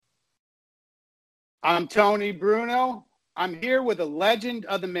I'm Tony Bruno. I'm here with a legend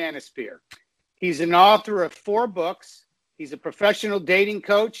of the manosphere. He's an author of 4 books. He's a professional dating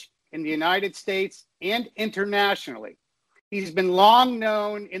coach in the United States and internationally. He's been long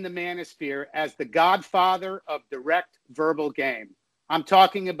known in the manosphere as the godfather of direct verbal game. I'm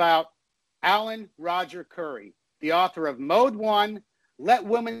talking about Alan Roger Currie, the author of Mode 1, Let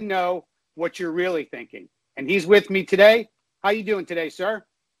Women Know What You're Really Thinking. And he's with me today. How you doing today, sir?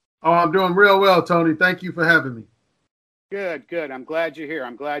 Oh, I'm doing real well, Tony. Thank you for having me. Good. I'm glad you're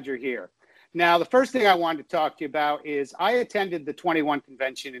here. Now, the first thing I wanted to talk to you about is I attended the 21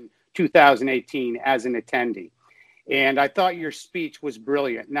 convention in 2018 as an attendee, and I thought your speech was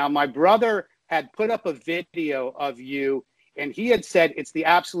brilliant. Now, my brother had put up a video of you, and he had said it's the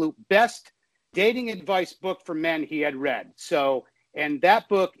absolute best dating advice book for men he had read. So, and that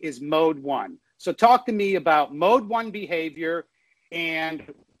book is Mode 1. So talk to me about Mode 1 behavior, and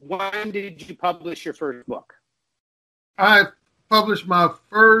when did you publish your first book? I published my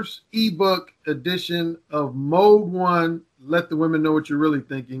first ebook edition of Mode 1, Let the Women Know What You're Really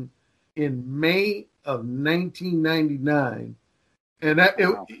Thinking, in May of 1999. And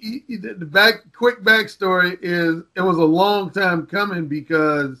the quick backstory is it was a long time coming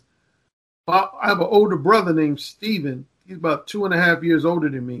because I have an older brother named Steven. He's about 2.5 years older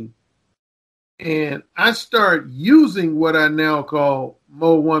than me. And I started using what I now call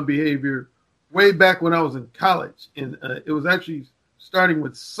Mode 1 behavior way back when I was in college. And it was actually starting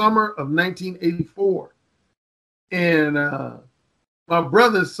with summer of 1984. And my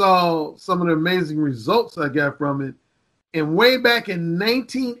brother saw some of the amazing results I got from it. And way back in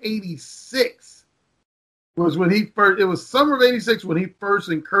 1986 was when it was summer of 86 when he first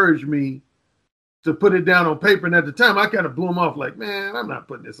encouraged me to put it down on paper. And at the time, I kind of blew him off like, man, I'm not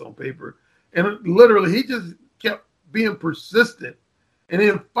putting this on paper. And literally, he just kept being persistent. And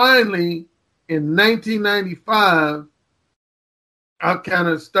then finally, in 1995, I kind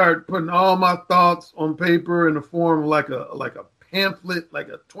of started putting all my thoughts on paper in the form of like a pamphlet, like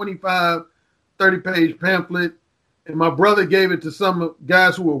a 25, 30-page pamphlet. And my brother gave it to some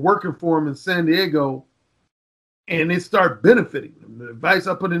guys who were working for him in San Diego, and it started benefiting them. The advice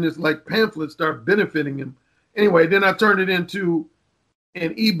I put in this like pamphlet started benefiting him. Anyway, then I turned it into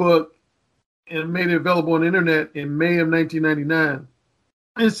an ebook and made it available on the internet in May of 1999.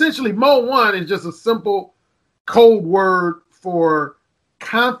 And essentially, Mode 1 is just a simple code word for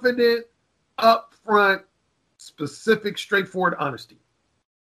confident, upfront, specific, straightforward honesty.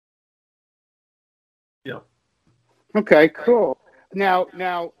 Yeah. Okay, cool. Now,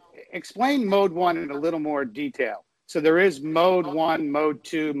 explain Mode 1 in a little more detail. So there is Mode 1, Mode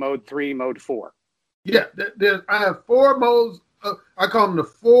 2, Mode 3, Mode 4. Yeah, I have 4 modes. I call them the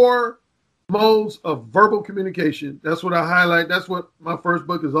 4 modes of verbal communication. That's what I highlight. That's what my first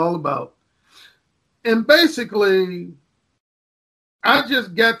book is all about. And basically, I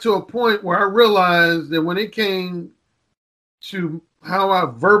just got to a point where I realized that when it came to how I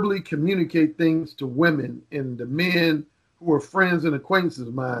verbally communicate things to women and the men who are friends and acquaintances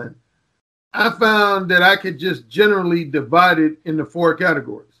of mine, I found that I could just generally divide it into 4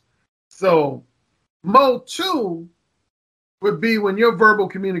 categories. So Mode 2 would be when your verbal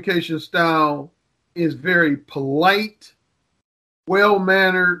communication style is very polite,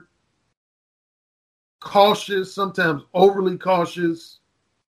 well-mannered, cautious, sometimes overly cautious,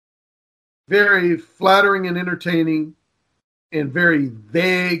 very flattering and entertaining, and very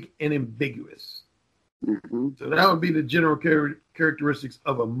vague and ambiguous. Mm-hmm. So that would be the general characteristics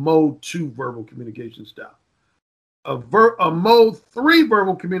of a Mode 2 verbal communication style. A Mode 3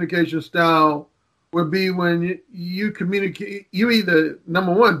 verbal communication style would be when you communicate, you either,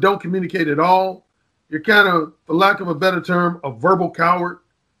 number one, don't communicate at all. You're kind of, for lack of a better term, a verbal coward.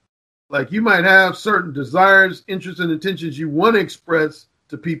 Like you might have certain desires, interests, and intentions you want to express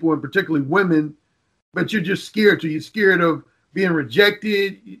to people, and particularly women, but you're just scared to. You're scared of being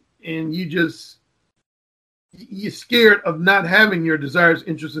rejected, and you're scared of not having your desires,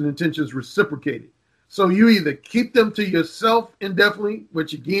 interests, and intentions reciprocated. So you either keep them to yourself indefinitely,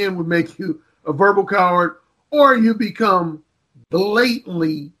 which again would make you a verbal coward, or you become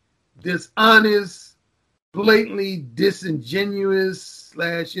blatantly dishonest, blatantly disingenuous /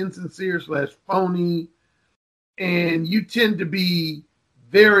 insincere / phony, and you tend to be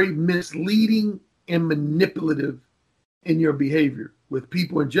very misleading and manipulative in your behavior with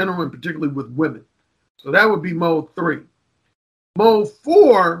people in general, and particularly with women. So that would be Mode 3. Mode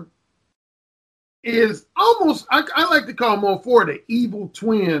 4 is almost, I like to call Mode 4 the evil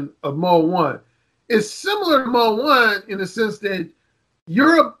twin of Mode 1. It's similar to Mode 1 in the sense that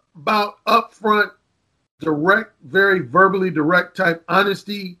you're about upfront, direct, very verbally direct type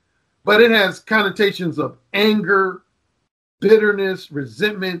honesty, but it has connotations of anger, bitterness,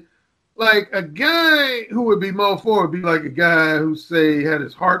 resentment. Like a guy who would be Mo 4 would be like a guy who, say, had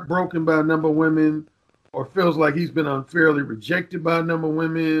his heart broken by a number of women, or feels like he's been unfairly rejected by a number of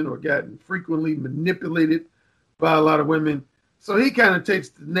women, or gotten frequently manipulated by a lot of women. So he kind of takes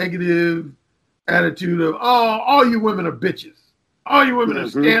the negative attitude of, oh, all you women are bitches. All you women are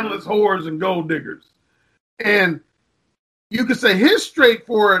scandalous whores and gold diggers. And you could say his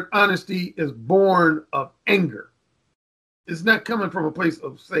straightforward honesty is born of anger. It's not coming from a place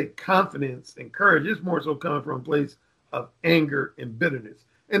of, say, confidence and courage. It's more so coming from a place of anger and bitterness.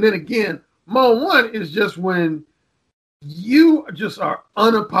 And then again, Mo 1 is just when you just are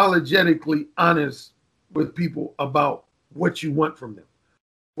unapologetically honest with people about what you want from them,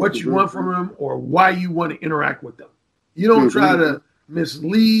 what you want from them, or why you want to interact with them. You don't try to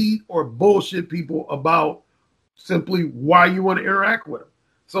mislead or bullshit people about simply why you want to interact with them.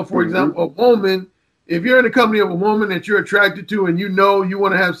 So, for example, a woman, if you're in the company of a woman that you're attracted to and you know you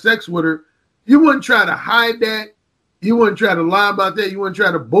want to have sex with her, you wouldn't try to hide that. You wouldn't try to lie about that. You wouldn't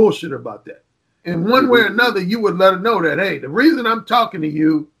try to bullshit about that. And one way or another, you would let her know that, hey, the reason I'm talking to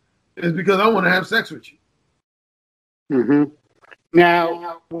you is because I want to have sex with you.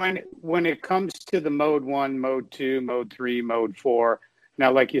 Now, when it comes to the mode 1, mode 2, mode 3, mode 4,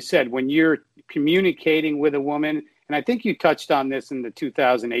 now, like you said, when you're communicating with a woman, and I think you touched on this in the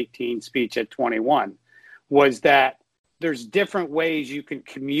 2018 speech at 21, was that there's different ways you can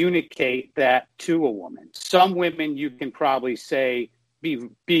communicate that to a woman. Some women you can probably say be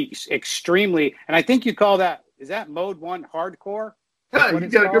extremely, and I think you call that, is that mode 1 hardcore? Yeah, you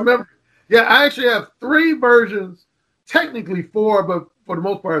got to remember. Yeah, I actually have 3 versions, technically 4, but for the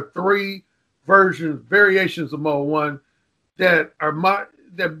most part, 3 versions, variations of mode 1 that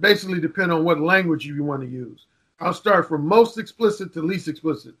basically depend on what language you want to use. I'll start from most explicit to least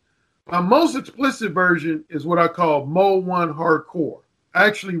explicit. My most explicit version is what I call Mode 1 Hardcore. I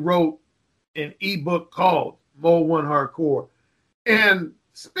actually wrote an ebook called Mode 1 Hardcore. And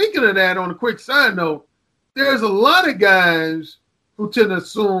speaking of that, on a quick side note, there's a lot of guys who tend to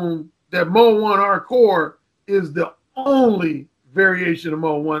assume that Mode 1 Hardcore is the only variation of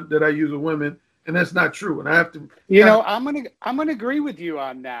Mode 1 that I use with women, and that's not true. And I have to, I'm gonna agree with you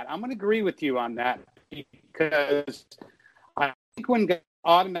on that. Because I think when guys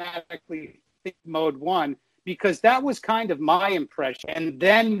automatically think mode 1, because that was kind of my impression. And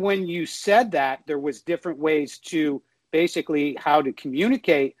then when you said that, there was different ways to basically how to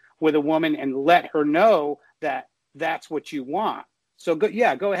communicate with a woman and let her know that that's what you want. So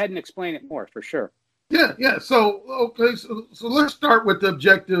go ahead and explain it more for sure. Yeah. So let's start with the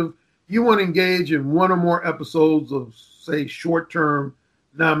objective. You want to engage in 1 or more episodes of, say, short-term,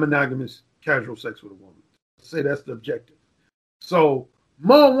 non-monogamous casual sex with a woman. Say that's the objective. So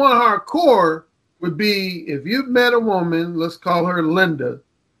Mode 1 Hardcore would be if you've met a woman, let's call her Linda,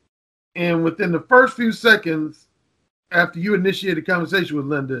 and within the first few seconds after you initiate a conversation with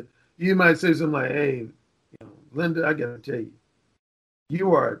Linda, you might say something like, hey, Linda, I got to tell you,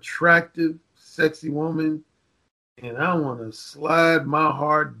 you are an attractive, sexy woman, and I want to slide my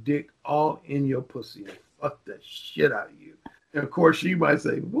hard dick all in your pussy and fuck the shit out of you. And of course, she might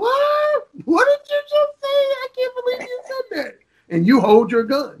say, what? What did you just say? I can't believe you said that. And you hold your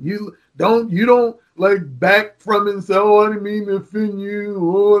gun. You don't like back from it and say, oh, I didn't mean to offend you.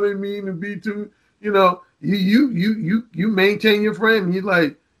 Oh, I didn't mean to be too, you maintain your frame. And you're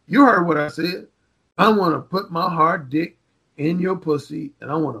like, you heard what I said. I want to put my hard dick in your pussy and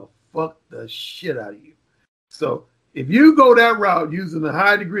I want to fuck the shit out of you. So if you go that route using a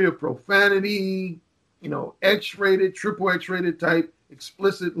high degree of profanity, X-rated, triple X-rated type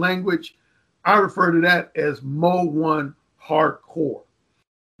explicit language, I refer to that as Mode 1 Hardcore.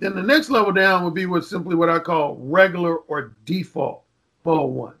 Then the next level down would be what I call regular or default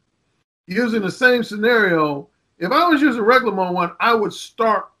Mode 1. Using the same scenario, if I was using regular Mode 1, I would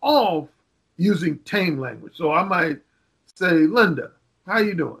start off using tame language. So I might say, Linda, how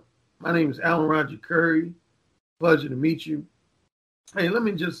you doing? My name is Alan Roger Curry. Pleasure to meet you. Hey, let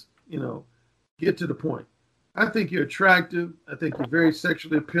me just, get to the point. I think you're attractive. I think you're very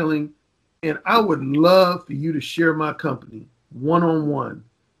sexually appealing. And I would love for you to share my company one-on-one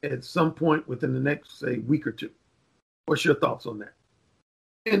at some point within the next, say, week or 2. What's your thoughts on that?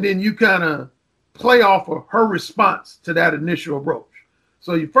 And then you kind of play off of her response to that initial approach.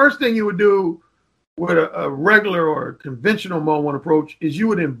 So the first thing you would do with a regular or conventional Mode 1 approach is you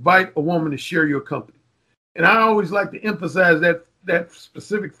would invite a woman to share your company. And I always like to emphasize that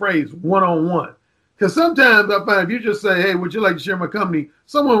specific phrase, one-on-one. Because sometimes I find if you just say, hey, would you like to share my company?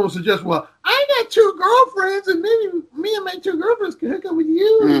 Someone will suggest, well, I got 2 girlfriends and maybe me and my 2 girlfriends can hook up with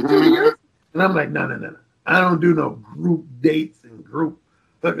you and 2 of And I'm like, no. I don't do no group dates and group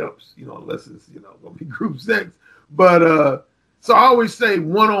hookups, unless it's, going to be group sex. But so I always say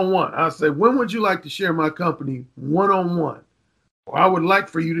one-on-one. I say, when would you like to share my company one-on-one? Or I would like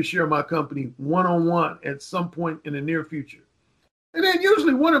for you to share my company one-on-one at some point in the near future. And then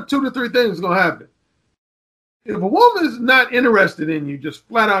usually one of 2 to 3 things is going to happen. If a woman is not interested in you, just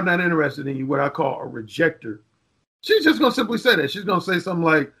flat out not interested in you, what I call a rejecter, she's just going to simply say that. She's going to say something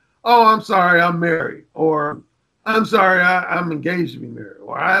like, oh, I'm sorry, I'm married. Or I'm sorry, I'm engaged to be married.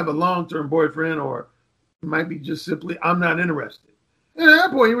 Or I have a long-term boyfriend. Or it might be just simply, I'm not interested. And at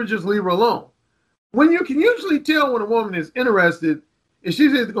that point, you would just leave her alone. When you can usually tell when a woman is interested, is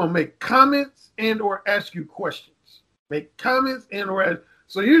she's either going to make comments and or ask you questions. Make comments and or ask.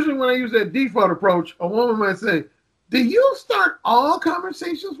 So usually when I use that default approach, a woman might say, do you start all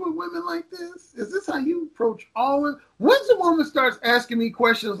conversations with women like this? Is this how you approach all women? Once a woman starts asking me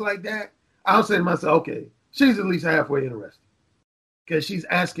questions like that, I'll say to myself, okay, she's at least halfway interested. Because she's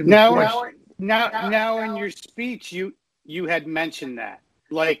asking me questions. Now in your speech, you had mentioned that.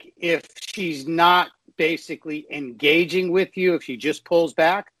 Like if she's not basically engaging with you, if she just pulls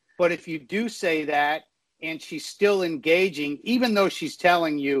back. But if you do say that and she's still engaging, even though she's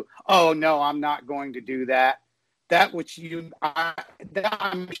telling you, oh, no, I'm not going to do that. I'm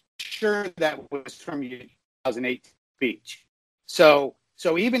sure that was from your 2008 speech. So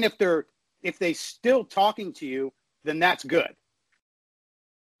even if they still talking to you, then that's good.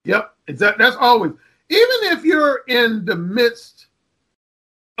 Yep, exactly. That's always. Even if you're in the midst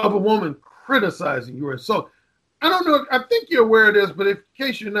of a woman criticizing you or so, I don't know. I think you're aware of this, but in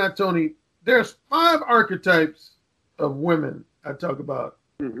case you're not, Tony, there's 5 archetypes of women I talk about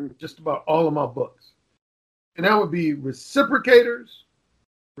just about all of my books. And that would be reciprocators,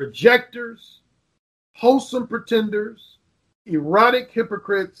 rejectors, wholesome pretenders, erotic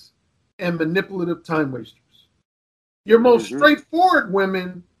hypocrites, and manipulative time wasters. Your most straightforward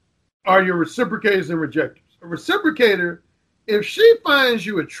women are your reciprocators and rejectors. A reciprocator, if she finds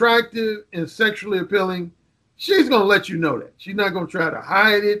you attractive and sexually appealing, she's going to let you know that. She's not going to try to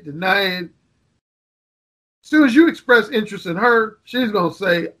hide it, deny it. As soon as you express interest in her, she's going to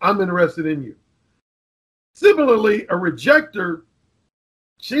say, I'm interested in you. Similarly, a rejector,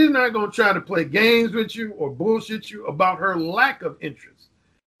 she's not going to try to play games with you or bullshit you about her lack of interest.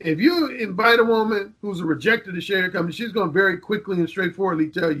 If you invite a woman who's a rejecter to share your company, she's going to very quickly and straightforwardly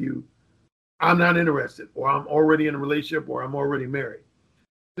tell you, I'm not interested, or I'm already in a relationship, or I'm already married.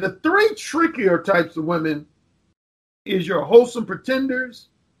 The 3 trickier types of women is your wholesome pretenders,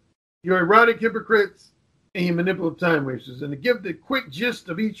 your erotic hypocrites, and your manipulative time wasters. And to give the quick gist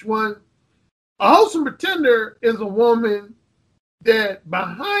of each one, a wholesome pretender is a woman that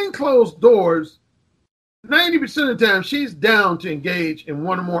behind closed doors, 90% of the time, she's down to engage in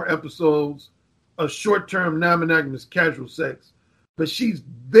 1 or more episodes of short-term non-monogamous casual sex. But she's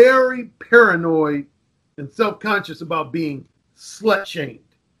very paranoid and self-conscious about being slut-shamed.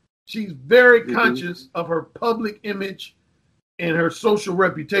 She's very conscious of her public image and her social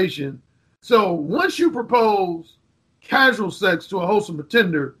reputation. So once you propose casual sex to a wholesome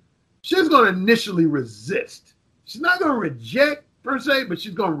pretender, she's going to initially resist. She's not going to reject per se, but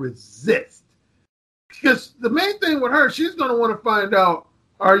she's going to resist. Because the main thing with her, she's going to want to find out,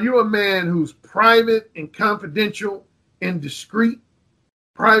 are you a man who's private and confidential and discreet?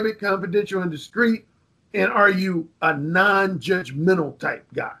 Private, confidential, and discreet? And are you a non-judgmental type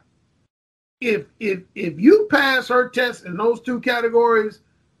guy? If you pass her test in those 2 categories,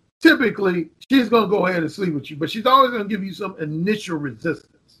 typically she's going to go ahead and sleep with you, but she's always going to give you some initial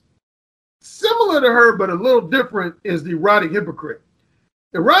resistance. Similar to her, but a little different, is the erotic hypocrite.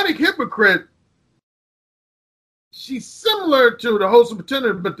 The erotic hypocrite, she's similar to the wholesome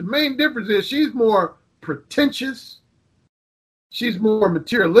pretender, but the main difference is she's more pretentious. She's more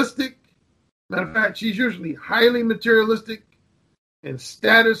materialistic. Matter of fact, she's usually highly materialistic and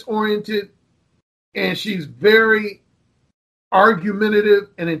status-oriented, and she's very argumentative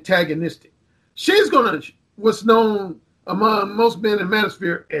and antagonistic. She's going to, what's known among most men in the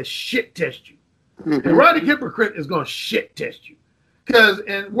manosphere, as shit test you. The erotic hypocrite is going to shit test you.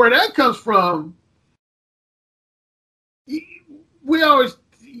 And where that comes from, we always,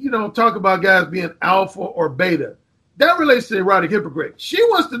 talk about guys being alpha or beta. That relates to the erotic hypocrite. She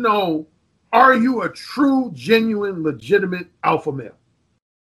wants to know, are you a true, genuine, legitimate alpha male?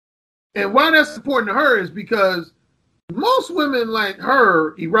 And why that's important to her is because most women like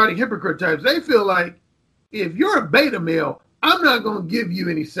her, erotic hypocrite types, they feel like if you're a beta male, I'm not going to give you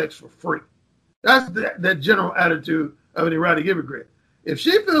any sex for free. That's that general attitude of an erotic hypocrite. If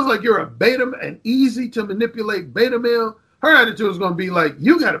she feels like you're a beta, an easy to manipulate beta male, her attitude is going to be like,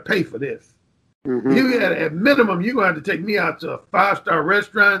 you got to pay for this. Mm-hmm. You got at minimum, you're gonna have to take me out to a 5-star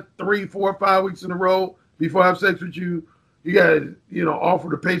restaurant 3, 4, 5 weeks in a row before I have sex with you. You gotta, offer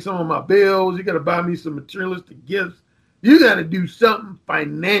to pay some of my bills. You gotta buy me some materialistic gifts. You gotta do something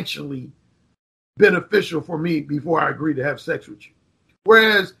financially beneficial for me before I agree to have sex with you.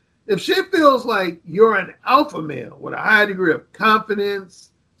 Whereas if she feels like you're an alpha male with a high degree of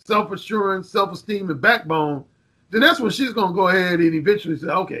confidence, self-assurance, self-esteem, and backbone, then that's when she's gonna go ahead and eventually say,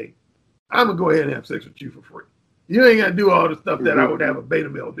 okay, I'm gonna go ahead and have sex with you for free. You ain't gotta do all the stuff that I would have a beta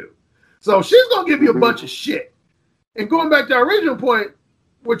male do. So she's gonna give you a bunch of shit. And going back to our original point,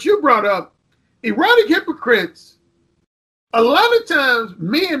 what you brought up, erotic hypocrites, a lot of times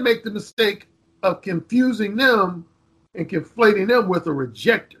men make the mistake of confusing them and conflating them with a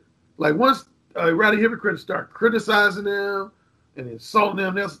rejecter. Like once erotic hypocrites start criticizing them and insulting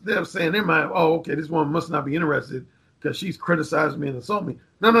them, they're saying in their mind, oh, okay, this woman must not be interested because she's criticizing me and insulting me.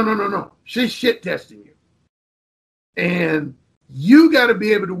 No. She's shit testing you. And you got to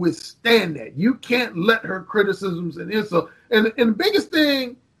be able to withstand that. You can't let her criticisms and insults. And the biggest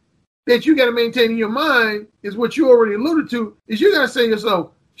thing that you got to maintain in your mind is what you already alluded to, is you got to say to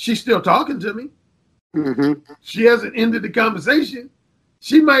yourself, she's still talking to me. Mm-hmm. She hasn't ended the conversation.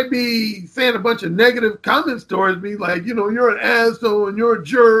 She might be saying a bunch of negative comments towards me, like, you're an asshole and you're a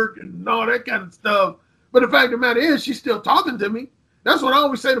jerk and all that kind of stuff. But the fact of the matter is, she's still talking to me. That's what I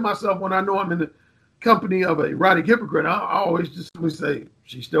always say to myself when I know I'm in the company of an erotic hypocrite. I always just say,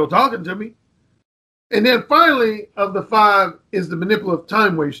 she's still talking to me. And then finally, of the 5 is the manipulative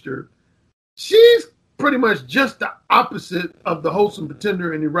time waster. She's pretty much just the opposite of the wholesome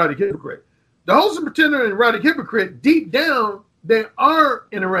pretender and erotic hypocrite. The wholesome pretender and erotic hypocrite, deep down, they are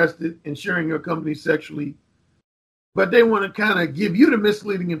interested in sharing your company sexually, but they want to kind of give you the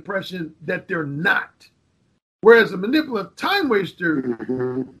misleading impression that they're not. Whereas a manipulative time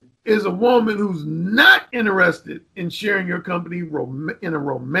waster is a woman who's not interested in sharing your company in a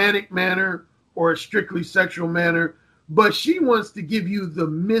romantic manner or a strictly sexual manner, but she wants to give you the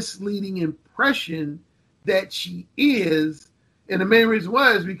misleading impression that she is. And the main reason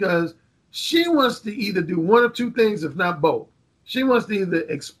why is because she wants to either do one of 2 things, if not both. She wants to either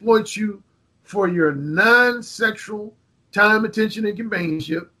exploit you for your non-sexual time, attention, and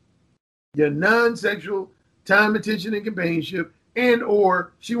companionship, and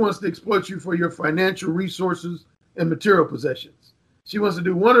or she wants to exploit you for your financial resources and material possessions. She wants to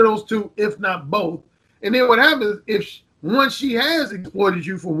do one of those 2, if not both. And then what happens once she has exploited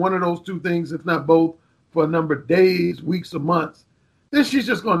you for one of those 2 things, if not both, for a number of days, weeks, or months, then she's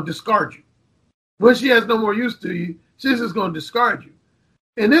just going to discard you. When she has no more use to you, she's just going to discard you.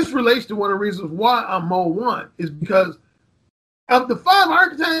 And this relates to one of the reasons why I'm Mode 1, is because of the 5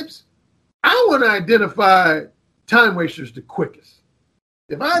 archetypes, I want to identify time wasters the quickest.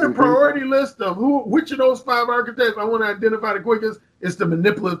 If I had a priority list of which of those 5 archetypes I want to identify the quickest, it's the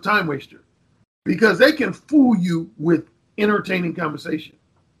manipulative time waster, because they can fool you with entertaining conversation.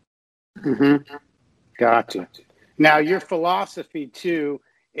 Mm-hmm. Gotcha. Now, your philosophy too,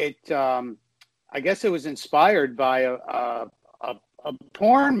 I guess it was inspired by a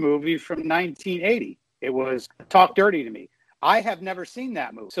porn movie from 1980. It was Talk Dirty to Me. I have never seen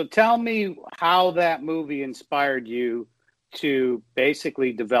that movie. So tell me how that movie inspired you to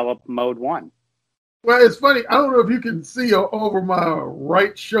basically develop Mode 1. Well, it's funny. I don't know if you can see over my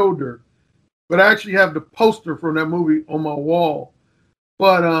right shoulder, but I actually have the poster from that movie on my wall.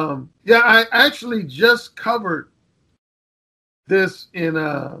 But I actually just covered this in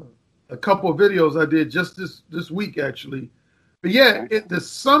a couple of videos I did just this week, actually. But yeah, the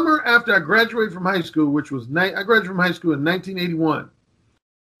summer after I graduated from high school, which was I graduated from high school in 1981,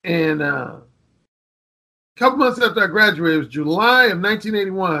 and a couple months after I graduated, it was July of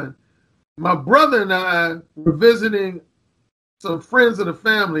 1981. My brother and I were visiting some friends of the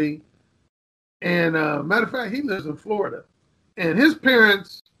family, and matter of fact, he lives in Florida, and his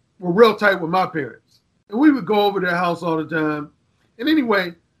parents were real tight with my parents, and we would go over their house all the time. And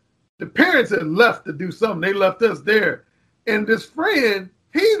anyway, the parents had left to do something. They left us there. And this friend,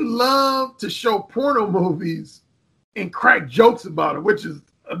 he loved to show porno movies and crack jokes about it, which is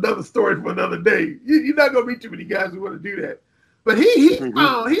another story for another day. You're not going to meet too many guys who want to do that. But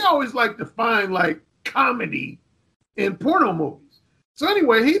he always liked to find like comedy in porno movies. So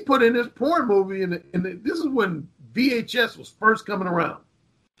anyway, he put in this porn movie, and this is when VHS was first coming around.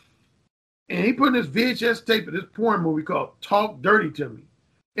 And he put in this VHS tape of this porn movie called Talk Dirty to Me.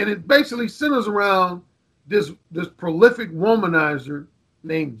 And it basically centers around this prolific womanizer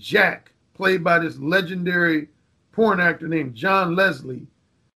named Jack, played by this legendary porn actor named John Leslie.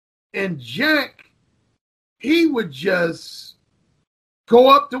 And Jack, he would just go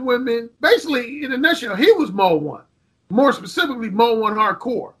up to women. Basically, in a nutshell, he was Mode 1. More specifically, Mode 1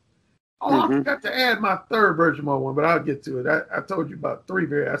 Hardcore. Oh, I forgot to add my third version of Mode 1, but I'll get to it. I told you about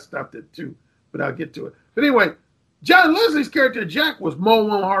 3 I stopped at 2, but I'll get to it. But anyway, John Leslie's character, Jack, was Mode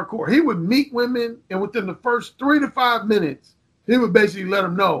 1 Hardcore. He would meet women, and within the first 3 to 5 minutes, he would basically let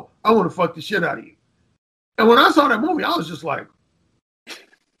them know, I want to fuck the shit out of you. And when I saw that movie, I was just like,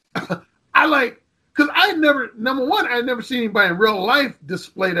 because I had never, number one, I had never seen anybody in real life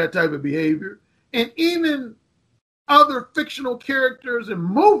display that type of behavior. And even other fictional characters in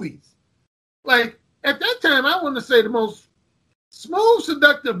movies. Like, at that time, I want to say the most smooth,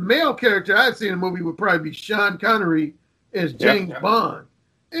 seductive male character I'd seen in a movie would probably be Sean Connery as James Bond.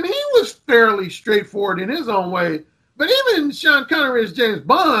 And he was fairly straightforward in his own way. But even Sean Connery as James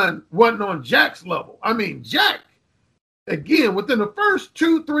Bond wasn't on Jack's level. I mean, Jack, again, within the first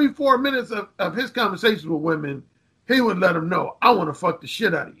 2, 3, 4 minutes of his conversations with women, he would let them know, I want to fuck the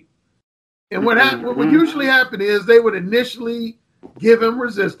shit out of you. And what would usually happen is they would initially give him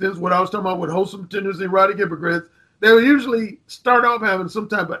resistance, what I was talking about with wholesome pretenders and erotic hypocrites. They would usually start off having some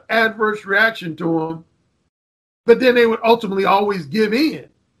type of adverse reaction to him, but then they would ultimately always give in.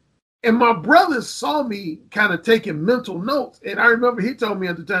 And my brother saw me kind of taking mental notes. And I remember he told me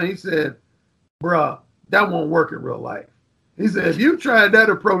at the time, he said, bruh, that won't work in real life. He said, if you tried that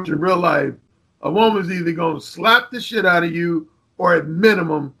approach in real life, a woman's either going to slap the shit out of you or at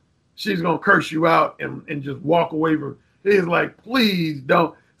minimum, she's going to curse you out and just walk away from it. He's like, please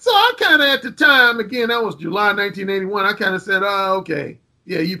don't. So I kind of at the time, again, that was July 1981, I kind of said, oh, okay,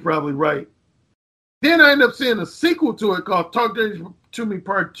 yeah, you're probably right. Then I ended up seeing a sequel to it called Talk Dirty to Me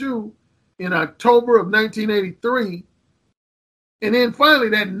Part 2 in October of 1983. And then finally,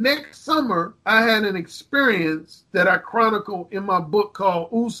 that next summer, I had an experience that I chronicle in my book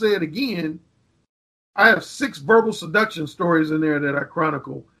called Ooh Say It Again. I have 6 verbal seduction stories in there that I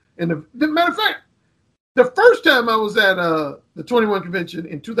chronicle. And the matter of fact, the first time I was at the 21 convention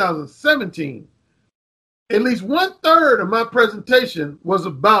in 2017, at least 1/3 of my presentation was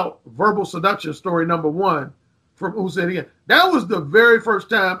about verbal seduction story number 1 from Ooh Say It Again. That was the very first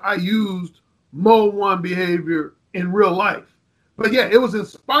time I used Mode 1 behavior in real life. But yeah, it was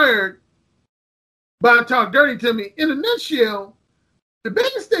inspired by Talk Dirty to Me. In a nutshell, the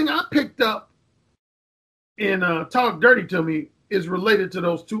biggest thing I picked up in Talk Dirty to Me is related to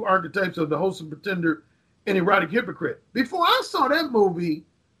those 2 archetypes of the wholesome pretender and erotic hypocrite. Before I saw that movie,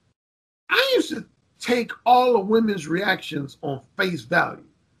 I used to take all of women's reactions on face value.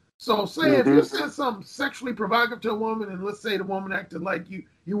 So say if you said something sexually provocative to a woman, and let's say the woman acted like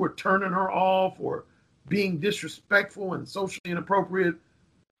you were turning her off or being disrespectful and socially inappropriate,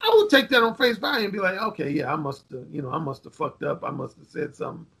 I would take that on face value and be like, okay, yeah, I must have fucked up. I must have said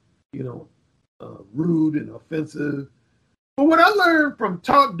something, rude and offensive. But what I learned from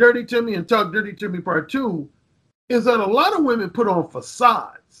Talk Dirty to Me and Talk Dirty to Me Part 2 is that a lot of women put on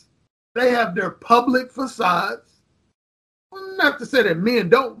facades. They have their public facades. Not to say that men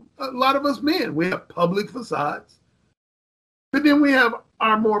don't. A lot of us men, we have public facades. But then we have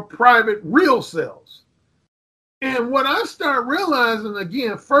our more private, real selves. And what I start realizing,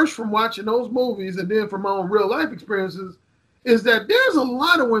 again, first from watching those movies and then from my own real life experiences, is that there's a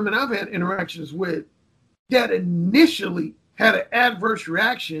lot of women I've had interactions with that initially had an adverse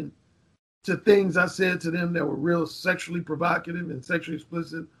reaction to things I said to them that were real sexually provocative and sexually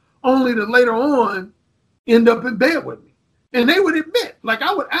explicit, only to later on end up in bed with me. And they would admit, like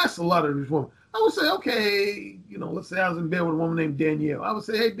I would ask a lot of these women, I would say, okay, let's say I was in bed with a woman named Danielle. I would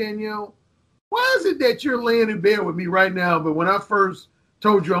say, hey, Danielle, why is it that you're laying in bed with me right now, but when I first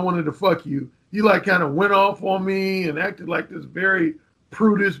told you I wanted to fuck you, you like kind of went off on me and acted like this very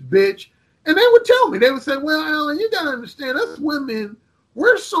prudish bitch? And they would tell me, they would say, well, Alan, you got to understand, us women,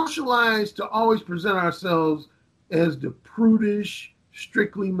 we're socialized to always present ourselves as the prudish,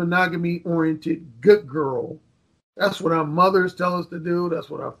 strictly monogamy-oriented good girl. That's what our mothers tell us to do.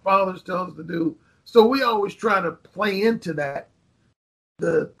 That's what our fathers tell us to do. So we always try to play into that,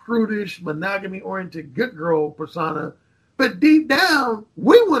 the prudish, monogamy-oriented good girl persona. But deep down,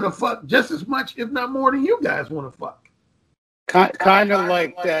 we want to fuck just as much, if not more, than you guys want to fuck. Kind of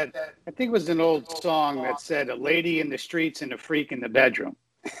like that. I think it was an old song that said, a lady in the streets and a freak in the bedroom.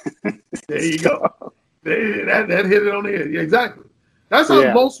 There you go. That hit it on the head. Yeah, exactly. That's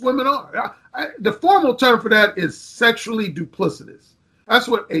how most women are. The formal term for that is sexually duplicitous. That's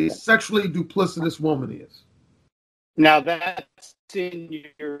what a sexually duplicitous woman is. Now that's in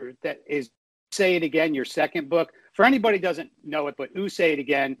Say It Again, your second book. For anybody who doesn't know it, but Ooh Say It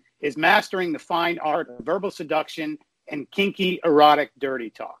Again is Mastering the Fine Art of Verbal Seduction and Kinky Erotic Dirty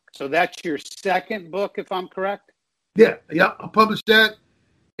Talk. So that's your second book, if I'm correct? Yeah, I published that.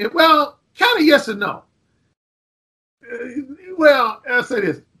 Well, kind of yes and no. Well, I'll say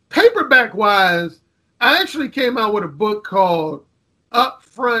this. Paperback wise, I actually came out with a book called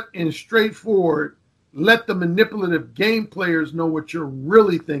Upfront and Straightforward, Let the Manipulative Game Players Know What You're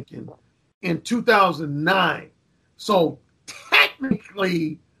Really Thinking in 2009. So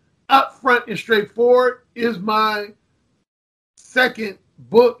technically, Upfront and Straightforward is my second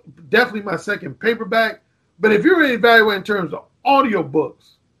book, definitely my second paperback. But if you're really evaluating in terms of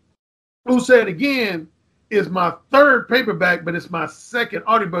audiobooks, Who Said Again is my third paperback, but it's my second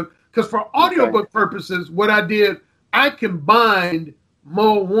audiobook. Because for audiobook purposes, what I did, I combined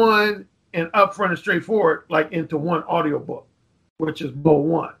Mode 1 and Upfront and Straightforward like into one audiobook, which is Mode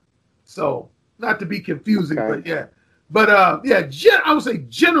 1. So not to be confusing, but yeah. But I would say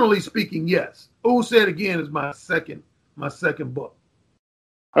generally speaking, yes. Who Said Again is my second book.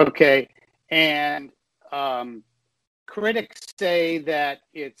 Okay. And critics say that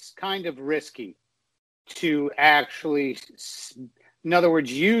it's kind of risky to actually, in other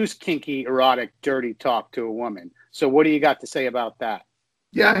words, use kinky, erotic, dirty talk to a woman. So what do you got to say about that?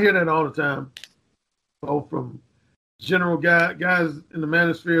 Yeah, I hear that all the time, both from general guys in the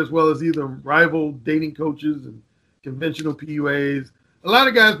manosphere as well as either rival dating coaches and conventional PUAs. A lot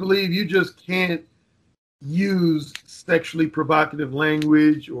of guys believe you just can't use sexually provocative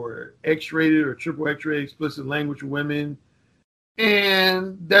language or X-rated or triple X-rated explicit language with women.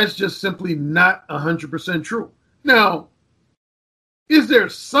 And that's just simply not 100% true. Now, is there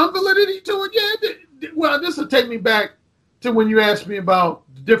some validity to it? Yeah. Well, this will take me back to when you asked me about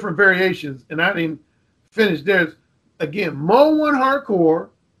the different variations, and I didn't finish. There's, again, Mode 1 Hardcore,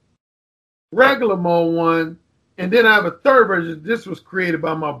 regular Mode 1, and then I have a third version. This was created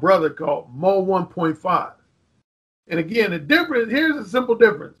by my brother called Mode 1.5. And again, here's a simple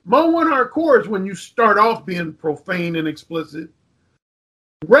difference. Mode 1 Hardcore is when you start off being profane and explicit.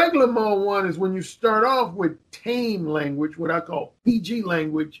 Regular Mode 1 is when you start off with tame language, what I call PG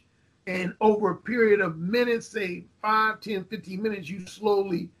language, and over a period of minutes, say 5, 10, 15 minutes, you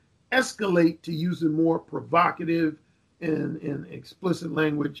slowly escalate to using more provocative and explicit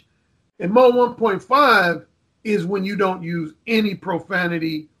language. And Mode 1.5 is when you don't use any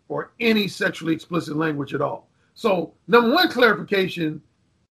profanity or any sexually explicit language at all. So, number one clarification,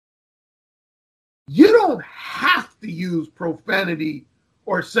 you don't have to use profanity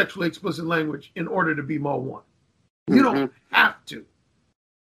or sexually explicit language in order to be Mode 1. You don't have to.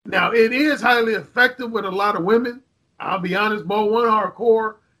 Now, it is highly effective with a lot of women. I'll be honest, Mode 1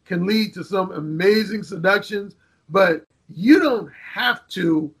 Hardcore can lead to some amazing seductions, but you don't have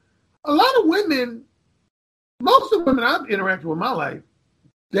to. A lot of women, most of the women I've interacted with in my life,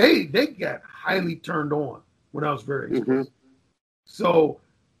 they got highly turned on when I was very explicit. So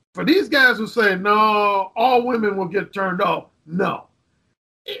for these guys who say, no, all women will get turned off, no.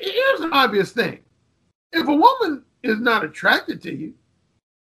 Here's an obvious thing. If a woman is not attracted to you,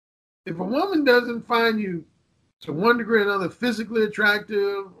 if a woman doesn't find you to one degree or another physically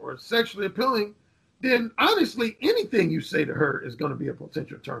attractive or sexually appealing, then honestly, anything you say to her is going to be a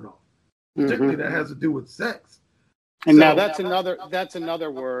potential turnoff, particularly that has to do with sex. And now that's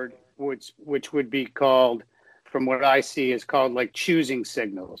another word which would be called, from what I see, is called like choosing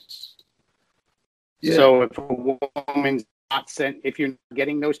signals. Yeah. So if a woman's not if you're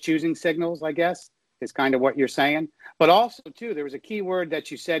getting those choosing signals, I guess, is kind of what you're saying. But also, too, there was a key word that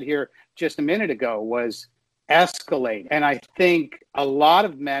you said here just a minute ago was escalate. And I think a lot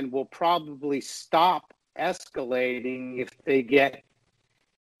of men will probably stop escalating if they get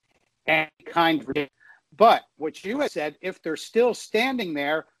any kind of... But what you have said, if they're still standing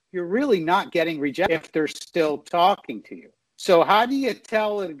there, you're really not getting rejected if they're still talking to you. So how do you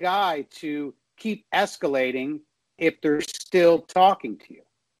tell a guy to keep escalating if they're still talking to you?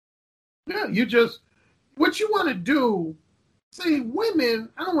 Yeah, what you want to do, see, women,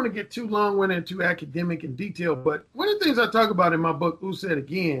 I don't want to get too long-winded and too academic in detail, but one of the things I talk about in my book, Who Said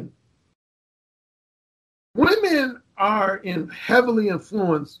Again, women are heavily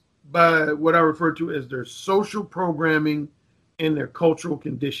influenced by what I refer to as their social programming and their cultural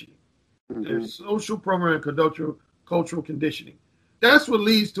conditioning. Their social programming and cultural conditioning. That's what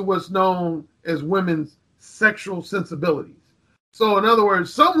leads to what's known as women's sexual sensibilities. So in other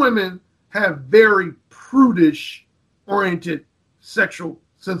words, some women have very prudish-oriented sexual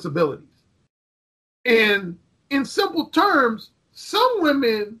sensibilities. And in simple terms, some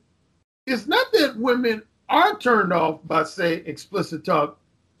women, it's not that women are turned off by, say, explicit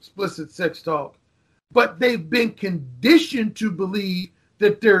sex talk, but they've been conditioned to believe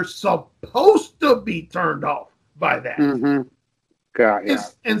that they're supposed to be turned off by that. Got you.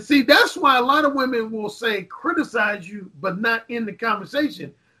 And see, that's why a lot of women will say criticize you, but not in the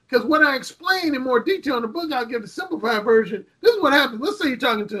conversation. Because what I explain in more detail in the book, I'll give the simplified version. This is what happens. Let's say you're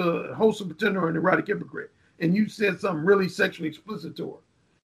talking to a wholesome pretender or an erotic hypocrite, and you said something really sexually explicit to her.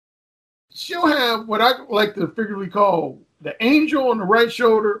 She'll have what I like to figuratively call the angel on the right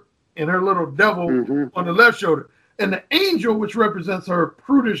shoulder and her little devil on the left shoulder. And the angel, which represents her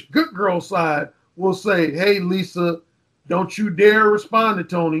prudish good girl side, will say, hey, Lisa, don't you dare respond to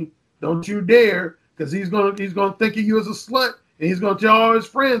Tony. Don't you dare, because he's gonna think of you as a slut, and he's gonna tell all his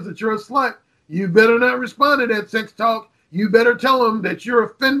friends that you're a slut. You better not respond to that sex talk. You better tell him that you're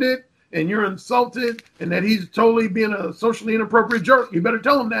offended and you're insulted and that he's totally being a socially inappropriate jerk. You better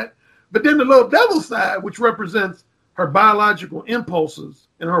tell him that. But then the little devil side, which represents her biological impulses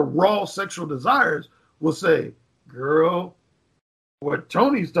and her raw sexual desires, will say, girl, what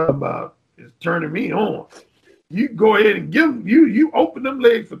Tony's talking about is turning me on. You go ahead and give him, you open them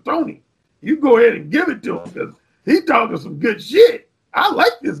legs for Tony. You go ahead and give it to him because he's talking some good shit. I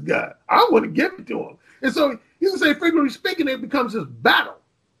like this guy. I want to give it to him. And so you can say, figuratively speaking, it becomes this battle.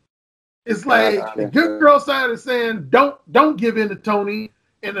 It's like the good girl side is saying, don't give in to Tony.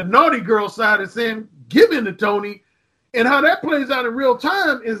 And the naughty girl side is saying, give in to Tony. And how that plays out in real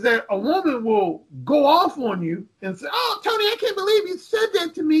time is that a woman will go off on you and say, oh, Tony, I can't believe you said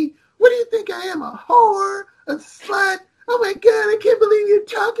that to me. What do you think I am, a whore, a slut? Oh, my God, I can't believe you're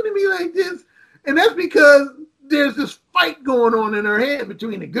talking to me like this. And that's because there's this fight going on in her head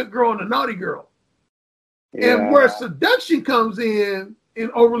between the good girl and the naughty girl. Yeah. And where seduction comes in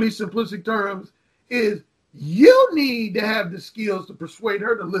overly simplistic terms, is you need to have the skills to persuade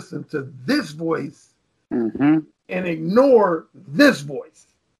her to listen to this voice and ignore this voice.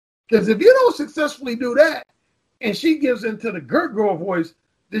 Because if you don't successfully do that, and she gives into the good girl voice,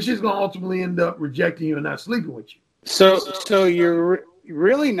 then she's going to ultimately end up rejecting you and not sleeping with you. So you're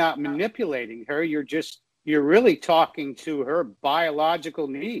really not manipulating her. You're really talking to her biological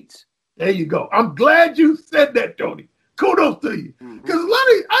needs. There you go. I'm glad you said that, Tony. Kudos to you. Because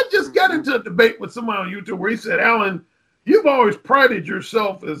I just got into a debate with somebody on YouTube where he said, Alan, you've always prided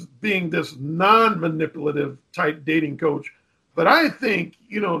yourself as being this non-manipulative type dating coach. But I think,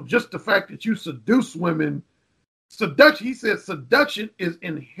 just the fact that you seduce women, he said seduction is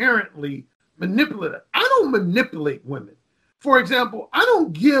inherently manipulative. I don't manipulate women. For example, I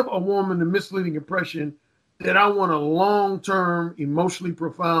don't give a woman the misleading impression that I want a long-term, emotionally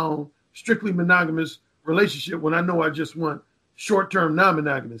profound, strictly monogamous relationship when I know I just want short-term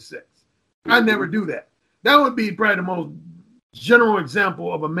non-monogamous sex. I never do that. That would be probably the most general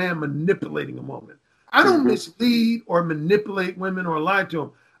example of a man manipulating a woman. I don't mislead or manipulate women or lie to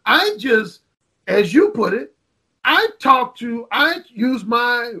them. I just, as you put it, I use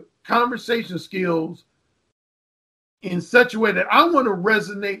my conversation skills in such a way that I want to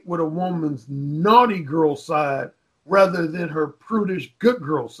resonate with a woman's naughty girl side rather than her prudish good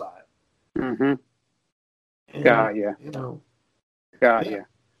girl side. Got you. Got you.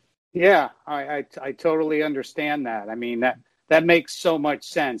 Yeah, I totally understand that. I mean, that makes so much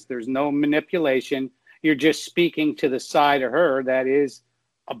sense. There's no manipulation. You're just speaking to the side of her that is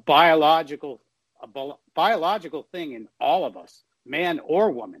a biological thing in all of us, man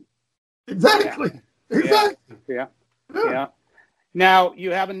or woman. Exactly. Yeah. Exactly. Yeah. Now,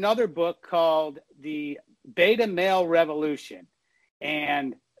 you have another book called The Beta Male Revolution.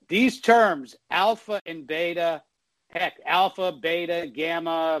 And these terms, alpha and beta, heck, alpha, beta,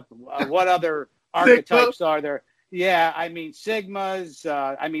 gamma, what other archetypes are there? Yeah, I mean, sigmas.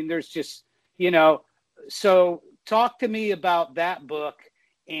 There's just, so talk to me about that book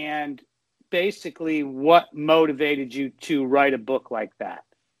and basically what motivated you to write a book like that.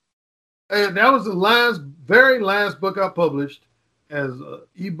 And that was the very last book I published as an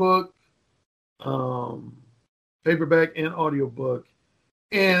ebook, paperback, and audiobook.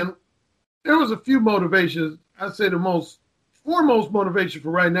 And there was a few motivations. I'd say the foremost motivation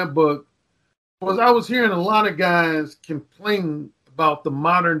for writing that book was I was hearing a lot of guys complain about the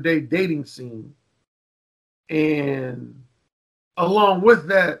modern day dating scene. And along with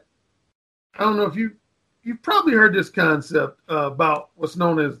that, I don't know if you've probably heard this concept about what's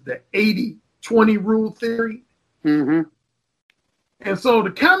known as the 80-20 rule theory. And so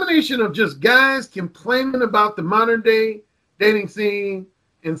the combination of just guys complaining about the modern day dating scene,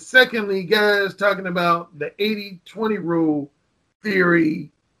 and secondly, guys talking about the 80-20 rule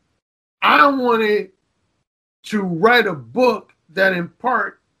theory, I wanted to write a book that in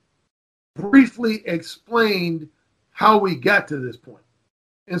part briefly explained how we got to this point.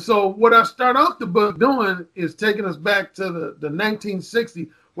 And so what I start off the book doing is taking us back to the 1960s.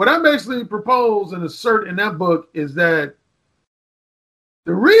 What I basically propose and assert in that book is that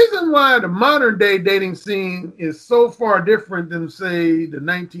The reason why the modern day dating scene is so far different than, say, the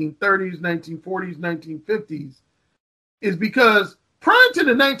 1930s, 1940s, 1950s is because prior to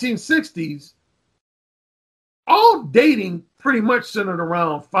the 1960s, all dating pretty much centered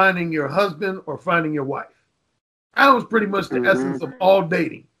around finding your husband or finding your wife. That was pretty much the essence of all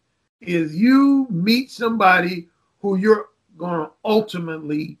dating, is you meet somebody who you're going to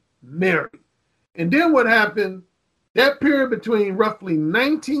ultimately marry. And then what happened, that period between roughly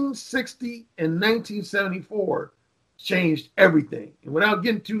 1960 and 1974 changed everything. And without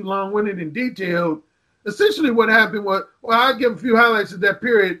getting too long-winded and detailed, essentially what happened was, well, I'll give a few highlights of that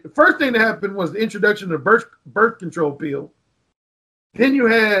period. The first thing that happened was the introduction of the birth control pill. Then you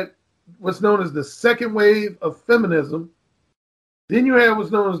had what's known as the second wave of feminism. Then you had what's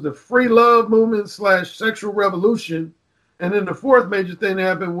known as the free love movement / sexual revolution. And then the fourth major thing that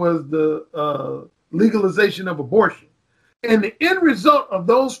happened was the legalization of abortion. And the end result of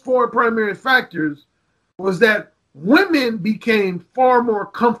those four primary factors was that women became far more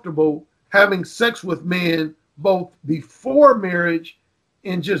comfortable having sex with men both before marriage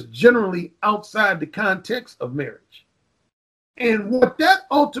and just generally outside the context of marriage. And what that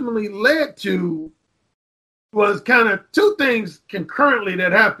ultimately led to was kind of two things concurrently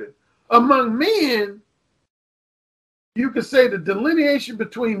that happened. Among men, you could say the delineation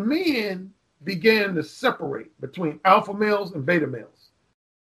between men began to separate between alpha males and beta males.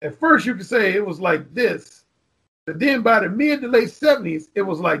 At first, you could say it was like this, but then by the mid to late 70s, it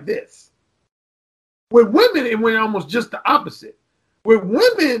was like this. With women, it went almost just the opposite. With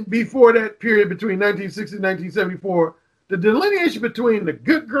women, before that period between 1960 and 1974, the delineation between the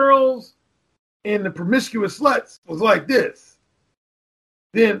good girls and the promiscuous sluts was like this.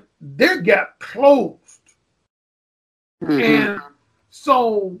 Then their gap closed. And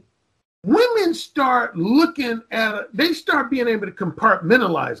so women start looking at they start being able to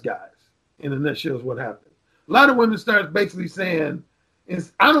compartmentalize guys. In a nutshell is what happened. A lot of women start basically saying,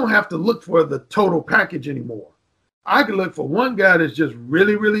 I don't have to look for the total package anymore. I can look for one guy that's just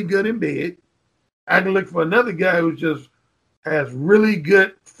really, really good in bed. I can look for another guy who just has really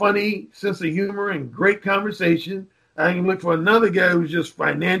good, funny sense of humor and great conversation. I can look for another guy who's just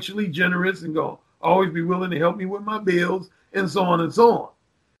financially generous and go always be willing to help me with my bills, and so on and so on.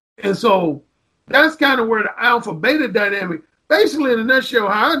 And so that's kind of where the alpha beta dynamic, basically in a nutshell,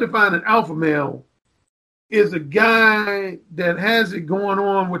 how I define an alpha male is a guy that has it going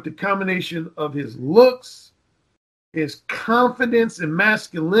on with the combination of his looks, his confidence and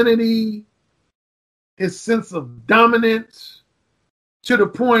masculinity, his sense of dominance, to the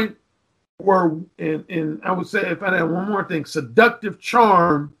point where, and I would say, if I had one more thing, seductive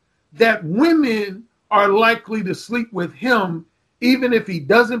charm, that women are likely to sleep with him even if he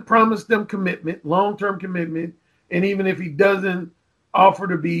doesn't promise them commitment, long-term commitment, and even if he doesn't offer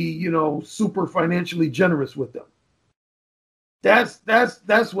to be, super financially generous with them.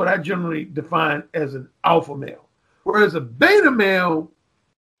 That's what I generally define as an alpha male. Whereas a beta male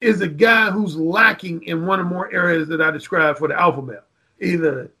is a guy who's lacking in one or more areas that I described for the alpha male.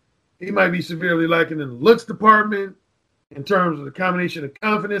 Either he might be severely lacking in the looks department, in terms of the combination of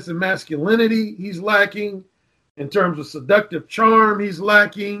confidence and masculinity, he's lacking. In terms of seductive charm, he's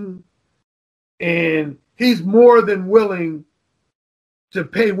lacking. And he's more than willing to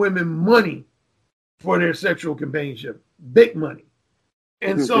pay women money for their sexual companionship, big money.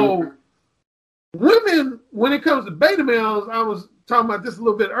 And so women, when it comes to beta males, I was talking about this a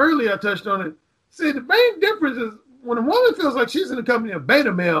little bit earlier, I touched on it. See, the main difference is when a woman feels like she's in the company of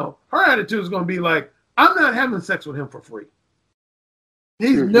beta male, her attitude is going to be like, I'm not having sex with him for free.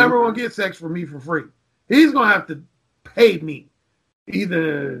 He's never going to get sex from me for free. He's going to have to pay me,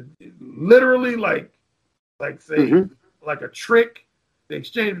 either literally like a trick, the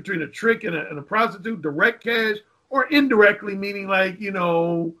exchange between a trick and a prostitute, direct cash, or indirectly, meaning like,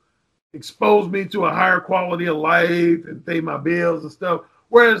 expose me to a higher quality of life and pay my bills and stuff.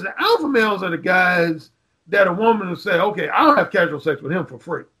 Whereas the alpha males are the guys that a woman will say, okay, I'll have casual sex with him for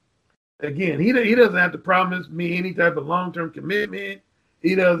free. Again, he doesn't have to promise me any type of long-term commitment.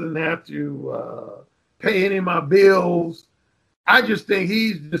 He doesn't have to pay any of my bills. I just think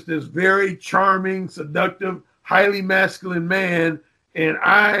he's just this very charming, seductive, highly masculine man. And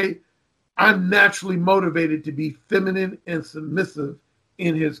I'm naturally motivated to be feminine and submissive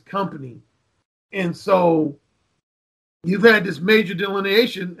in his company. And so you've had this major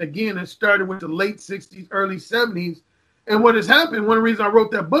delineation. Again, it started with the late 60s, early 70s. And what has happened, one of the reasons I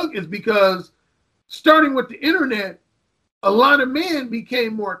wrote that book is because starting with the internet, a lot of men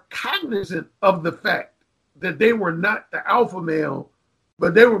became more cognizant of the fact that they were not the alpha male,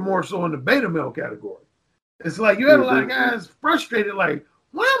 but they were more so in the beta male category. It's like you had a lot of guys frustrated, like,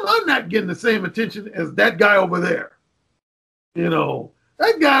 why am I not getting the same attention as that guy over there? You know,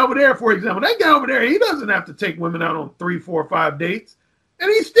 that guy over there, for example, that guy over there, he doesn't have to take women out on 3, 4, 5 dates.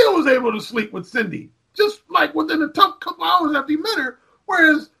 And he still was able to sleep with Cindy, just like within a couple hours after he met her.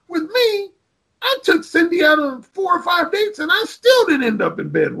 Whereas with me, I took Cindy out on 4 or 5 dates and I still didn't end up in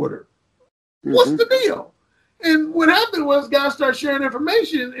bed with her. Mm-hmm. What's the deal? And what happened was guys started sharing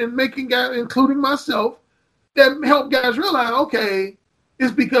information and making guys, including myself, that helped guys realize, okay,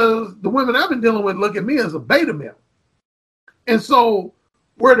 it's because the women I've been dealing with look at me as a beta male. And so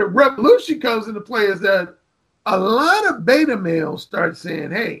where the revolution comes into play is that a lot of beta males start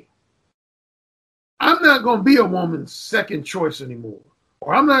saying, hey, I'm not going to be a woman's second choice anymore.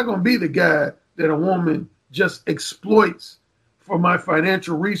 Or I'm not going to be the guy that a woman just exploits for my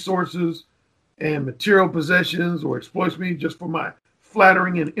financial resources and material possessions, or exploits me just for my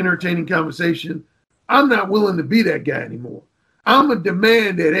flattering and entertaining conversation. I'm not willing to be that guy anymore. I'm going to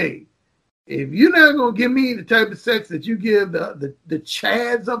demand that, hey, if you're not going to give me the type of sex that you give the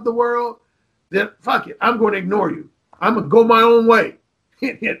Chads of the world, then fuck it. I'm going to ignore you. I'm going to go my own way.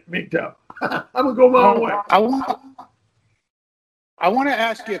 Big time. I'm going to go my own way. I want to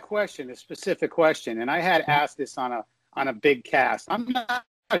ask you a question, a specific question. And I had asked this on a big cast. I'm not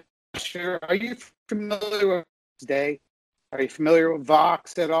sure. Are you familiar with Day? Are you familiar with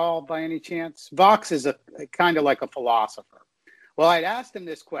Vox at all by any chance? Vox is a kind of like a philosopher. Well, I'd asked him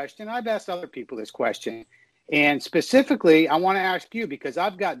this question. I've asked other people this question. And specifically, I want to ask you because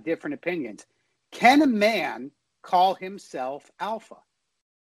I've got different opinions. Can a man call himself alpha?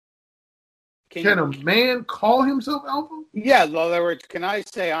 Can a man call himself alpha? Yeah, in other words, can I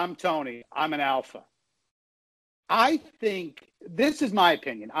say, I'm Tony, I'm an alpha? I think, this is my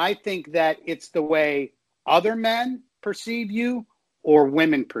opinion, I think that it's the way other men perceive you or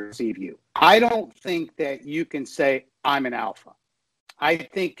women perceive you. I don't think that you can say, I'm an alpha. I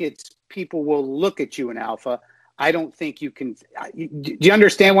think it's people will look at you an alpha. I don't think you can. Do you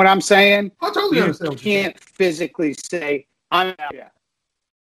understand what I'm saying? I totally understand. You can't physically say, I'm an alpha.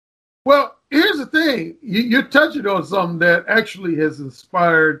 Well, here's the thing. You're touching on something that actually has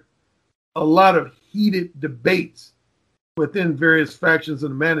inspired a lot of heated debates within various factions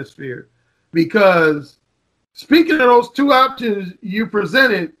of the manosphere. Because speaking of those two options you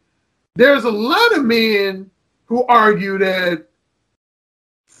presented, there's a lot of men who argue that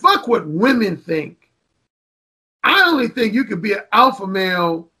fuck what women think. I only think you could be an alpha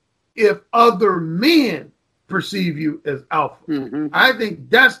male if other men perceive you as alpha. Mm-hmm. I think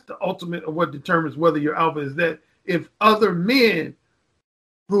that's the ultimate of what determines whether you're alpha, is that if other men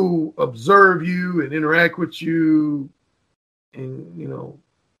who observe you and interact with you, and you know,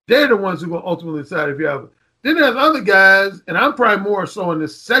 they're the ones who will ultimately decide if you're alpha. Then there's other guys, and I'm probably more so in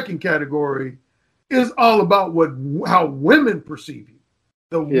this second category, is all about how women perceive you.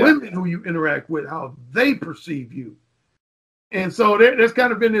 The women who you interact with, how they perceive you. And so there's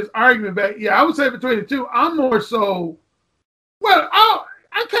kind of been this argument back. Yeah, I would say between the two, I'm more so, well,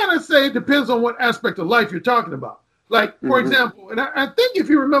 I kind of say it depends on what aspect of life you're talking about. Like, for example, and I think if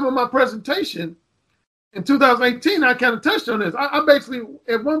you remember my presentation in 2018, I kind of touched on this. I basically,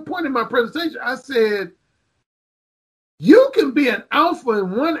 at one point in my presentation, I said, you can be an alpha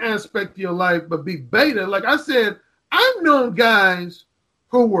in one aspect of your life, but be beta. Like I said, I've known guys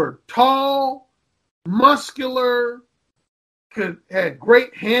who were tall, muscular, had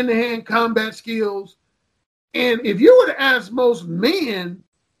great hand-to-hand combat skills. And if you were to ask most men,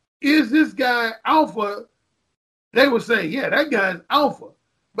 is this guy alpha? They would say, yeah, that guy's alpha.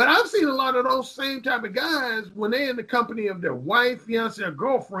 But I've seen a lot of those same type of guys when they're in the company of their wife, fiance, or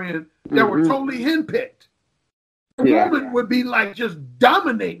girlfriend that were totally henpicked. The woman would be like just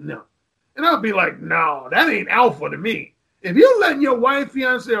dominating them. And I'd be like, no, that ain't alpha to me. If you're letting your wife,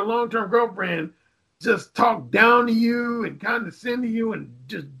 fiance, or long-term girlfriend just talk down to you and condescend to you and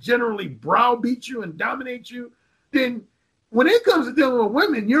just generally browbeat you and dominate you, then when it comes to dealing with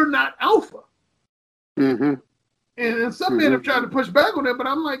women, you're not alpha. Mm-hmm. And some men have tried to push back on that, but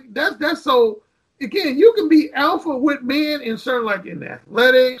I'm like, that's so, again, you can be alpha with men in certain, like in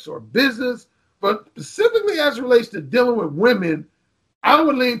athletics or business, but specifically as it relates to dealing with women, I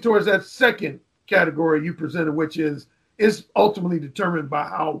would lean towards that second category you presented, which is ultimately determined by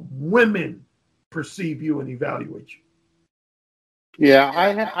how women perceive you and evaluate you. Yeah,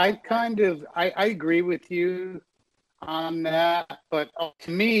 I agree with you on that. But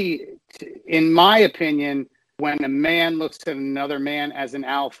to me, in my opinion, when a man looks at another man as an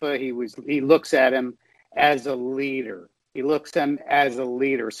alpha, he looks at him as a leader. He looks at him as a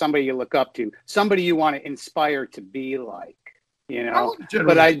leader, somebody you look up to, somebody you want to inspire to be like. you know.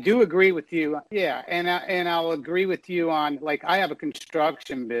 But I do agree with you. Yeah, and I'll agree with you on, like, I have a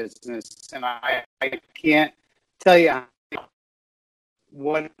construction business, and I can't tell you,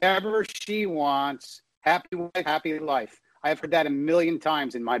 whatever she wants, happy wife, happy life. I've heard that a million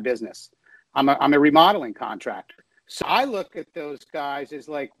times in my business. I'm a remodeling contractor. So I look at those guys as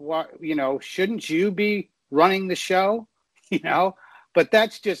like, what, you know, shouldn't you be running the show? You know, but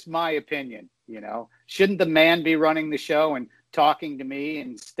that's just my opinion. You know, shouldn't the man be running the show and talking to me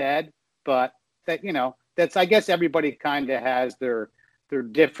instead? But that, you know, that's, I guess everybody kind of has their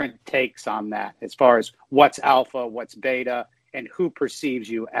different takes on that as far as what's alpha, what's beta, and who perceives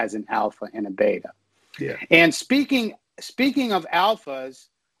you as an alpha and a beta. Yeah. And speaking of alphas,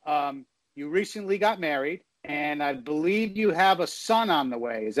 you recently got married, and I believe you have a son on the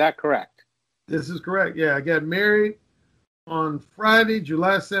way. Is that correct? This is correct. Yeah, I got married on Friday,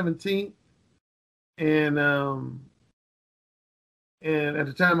 July 17th. And at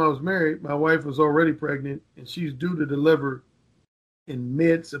the time I was married, my wife was already pregnant, and she's due to deliver in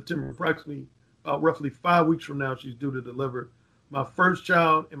mid-September, approximately roughly 5 weeks from now. She's due to deliver my first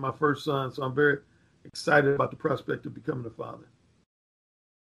child and my first son. So I'm very excited about the prospect of becoming a father.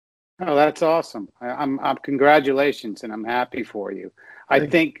 Oh, that's awesome. I'm congratulations, and I'm happy for you. I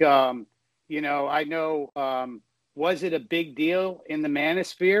think, you know, I know, was it a big deal in the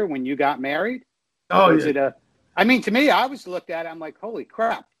manosphere when you got married? Oh, was yeah. I mean, to me, I was looked at it, I'm like, holy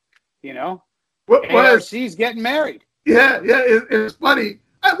crap, you know, What ARC's getting married. Yeah, it's funny.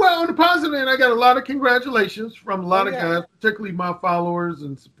 Well, on the positive end, I got a lot of congratulations from a lot of guys, particularly my followers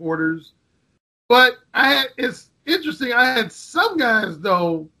and supporters. But it's interesting. I had some guys,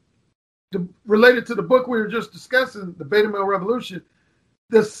 though, related to the book we were just discussing, The Beta Male Revolution.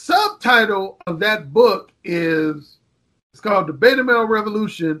 The subtitle of that book it's called The Beta Male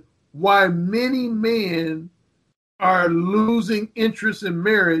Revolution, Why Many Men Are Losing Interest in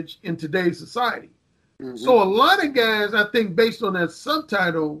Marriage in Today's Society. Mm-hmm. So a lot of guys, I think, based on that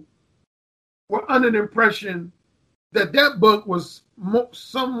subtitle, were under the impression that book was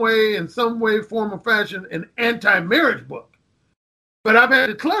some way, form, or fashion, an anti-marriage book. But I've had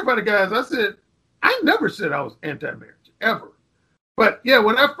to clarify to guys, I said, I never said I was anti-marriage, ever. But yeah,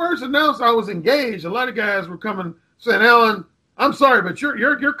 when I first announced I was engaged, a lot of guys were coming saying, Alan, I'm sorry, but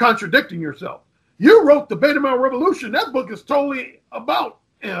you're contradicting yourself. You wrote The Beta Male Revolution. That book is totally about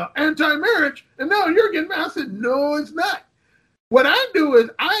anti-marriage, and now you're getting mad. I said, no, it's not. What I do is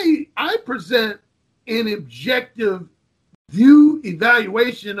I present an objective view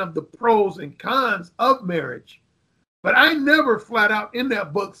evaluation of the pros and cons of marriage, but I never flat out in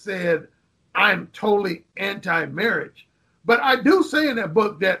that book said I'm totally anti-marriage. But I do say in that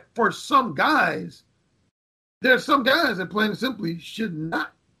book that for some guys, there's some guys that plain and simply should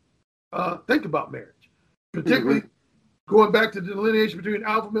not think about marriage, particularly going back to the delineation between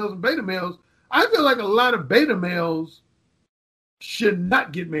alpha males and beta males. I feel like a lot of beta males should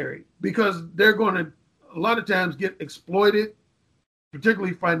not get married because they're going to, a lot of times, get exploited,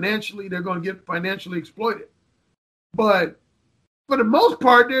 particularly financially. They're going to get financially exploited. But for the most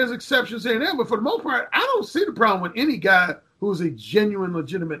part, there's exceptions here and there. But for the most part, I don't see the problem with any guy who's a genuine,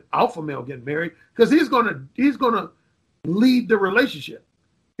 legitimate alpha male getting married, because he's going to lead the relationship.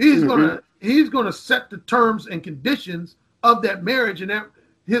 He's going to set the terms and conditions of that marriage, and that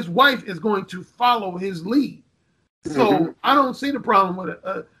his wife is going to follow his lead. So I don't see the problem with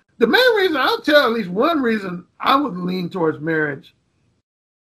it. The main reason, I'll tell at least one reason I would lean towards marriage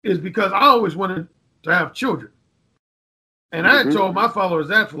is because I always wanted to have children. And I had told my followers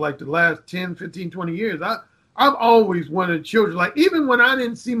that for like the last 10, 15, 20 years. I've always wanted children. Like, even when I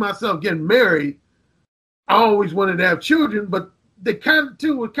didn't see myself getting married, I always wanted to have children, but the kind of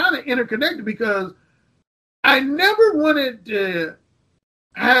two were kind of interconnected because I never wanted to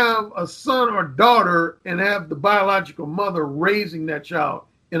have a son or daughter and have the biological mother raising that child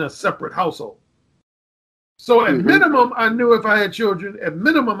in a separate household. So at minimum, I knew if I had children, at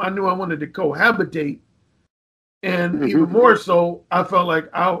minimum, I knew I wanted to cohabitate. And even more so, I felt like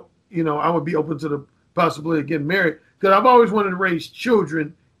I would be open to the possibility of getting married, because I've always wanted to raise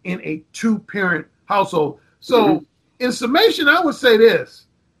children in a 2-parent household. So in summation, I would say this.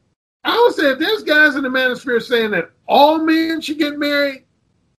 I would say if there's guys in the manosphere saying that all men should get married,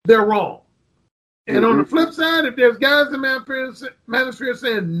 they're wrong. And on the flip side, if there's guys in the manosphere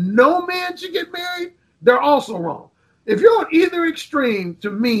saying no man should get married, they're also wrong. If you're on either extreme,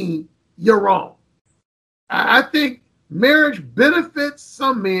 to me, you're wrong. I think marriage benefits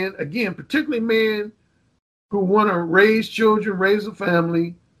some men, again, particularly men who want to raise children, raise a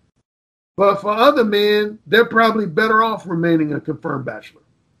family. But for other men, they're probably better off remaining a confirmed bachelor.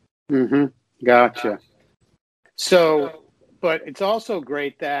 Gotcha. So but it's also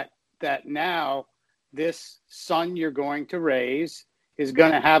great that now this son you're going to raise is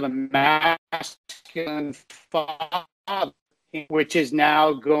going to have a masculine father, which is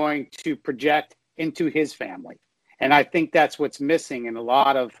now going to project into his family. And I think that's what's missing in a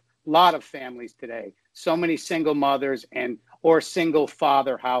lot of families today. So many single mothers or single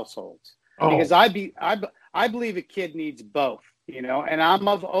father households. Because I believe a kid needs both, and I'm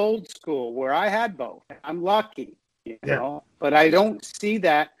of old school where I had both. I'm lucky, but I don't see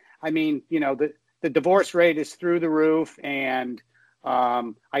that. I mean, the divorce rate is through the roof, and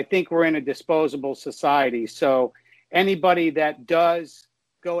I think we're in a disposable society. So anybody that does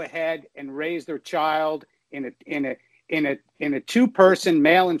go ahead and raise their child in a two-person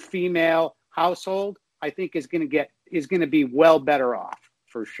male and female household, I think is going to be well better off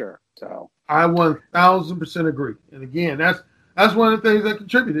for sure. So I 1,000% agree. And again, that's one of the things that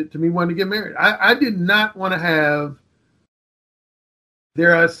contributed to me wanting to get married. I did not want to have,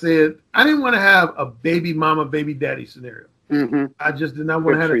 I didn't want to have a baby mama, baby daddy scenario. Mm-hmm. I just did not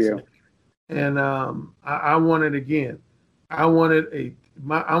want to have that scenario. And I wanted, again, I want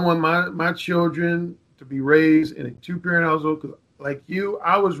my children to be raised in a two-parent household. Because like you,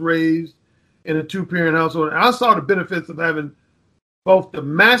 I was raised in a two-parent household. And I saw the benefits of having both the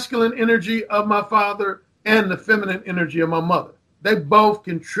masculine energy of my father and the feminine energy of my mother. They both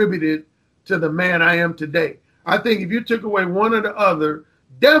contributed to the man I am today. I think if you took away one or the other,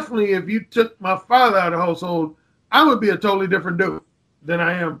 definitely if you took my father out of the household, I would be a totally different dude than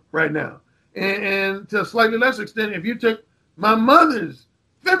I am right now. And to a slightly less extent, if you took my mother's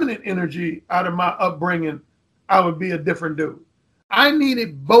feminine energy out of my upbringing, I would be a different dude. I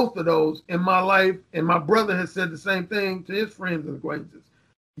needed both of those in my life, and my brother has said the same thing to his friends and acquaintances.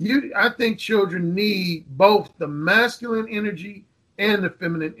 I think children need both the masculine energy and the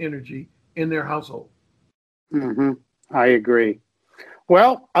feminine energy in their household. Mm-hmm. I agree.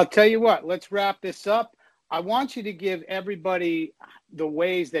 Well, I'll tell you what, let's wrap this up. I want you to give everybody the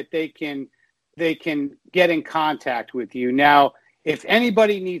ways that they can get in contact with you. Now, if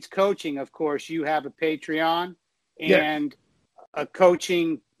anybody needs coaching, of course, you have a Patreon and a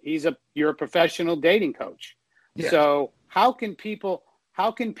coaching. You're a professional dating coach. Yes. So how can people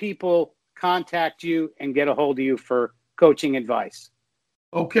contact you and get a hold of you for coaching advice?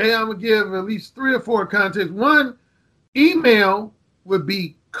 Okay, I'm gonna give at least 3 or 4 contacts. One, email would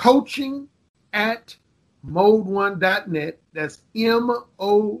be coaching@mode1.net. That's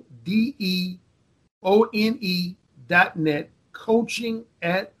MODEONE.net.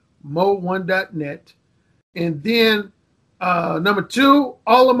 Coaching@mode1.net. And then number 2,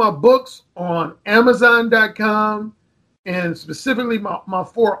 all of my books on Amazon.com, and specifically my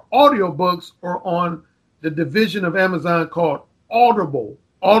 4 audio books are on the division of Amazon called Audible,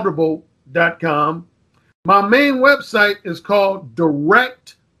 audible.com. My main website is called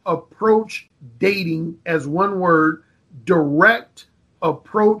Direct Approach Dating, as one word,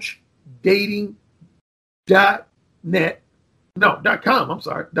 directapproachdating.net. No, .com, I'm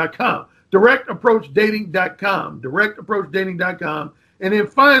sorry, .com. directapproachdating.com, directapproachdating.com. And then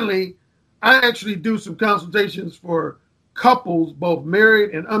finally, I actually do some consultations for couples, both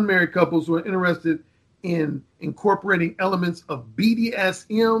married and unmarried couples who are interested in incorporating elements of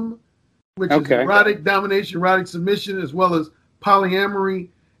BDSM, which is erotic domination, erotic submission, as well as polyamory.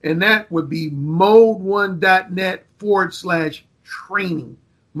 And that would be mode1.net/training.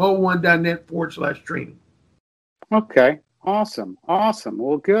 mode1.net/training. Okay. Awesome.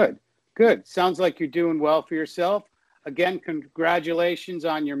 Well, good. Sounds like you're doing well for yourself. Again, congratulations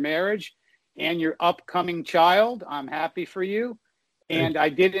on your marriage and your upcoming child. I'm happy for you. And I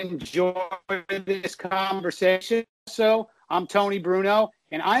did enjoy this conversation. So I'm Tony Bruno,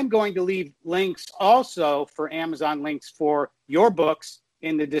 and I'm going to leave links also for Amazon links for your books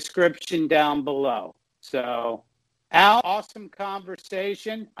in the description down below. So, Al, awesome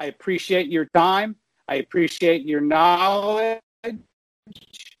conversation. I appreciate your time. I appreciate your knowledge.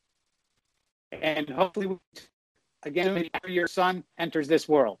 And hopefully, again, your son enters this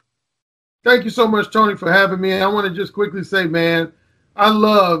world. Thank you so much, Tony, for having me. I want to just quickly say, man, I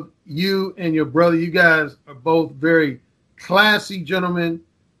love you and your brother. You guys are both very classy gentlemen,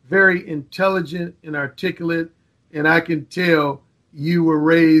 very intelligent and articulate. And I can tell you were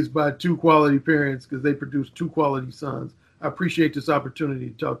raised by 2 quality parents because they produced 2 quality sons. I appreciate this opportunity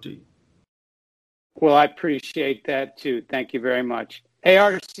to talk to you. Well, I appreciate that too. Thank you very much.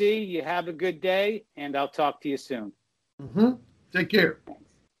 ARC, you have a good day, and I'll talk to you soon. Take care.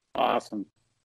 Awesome.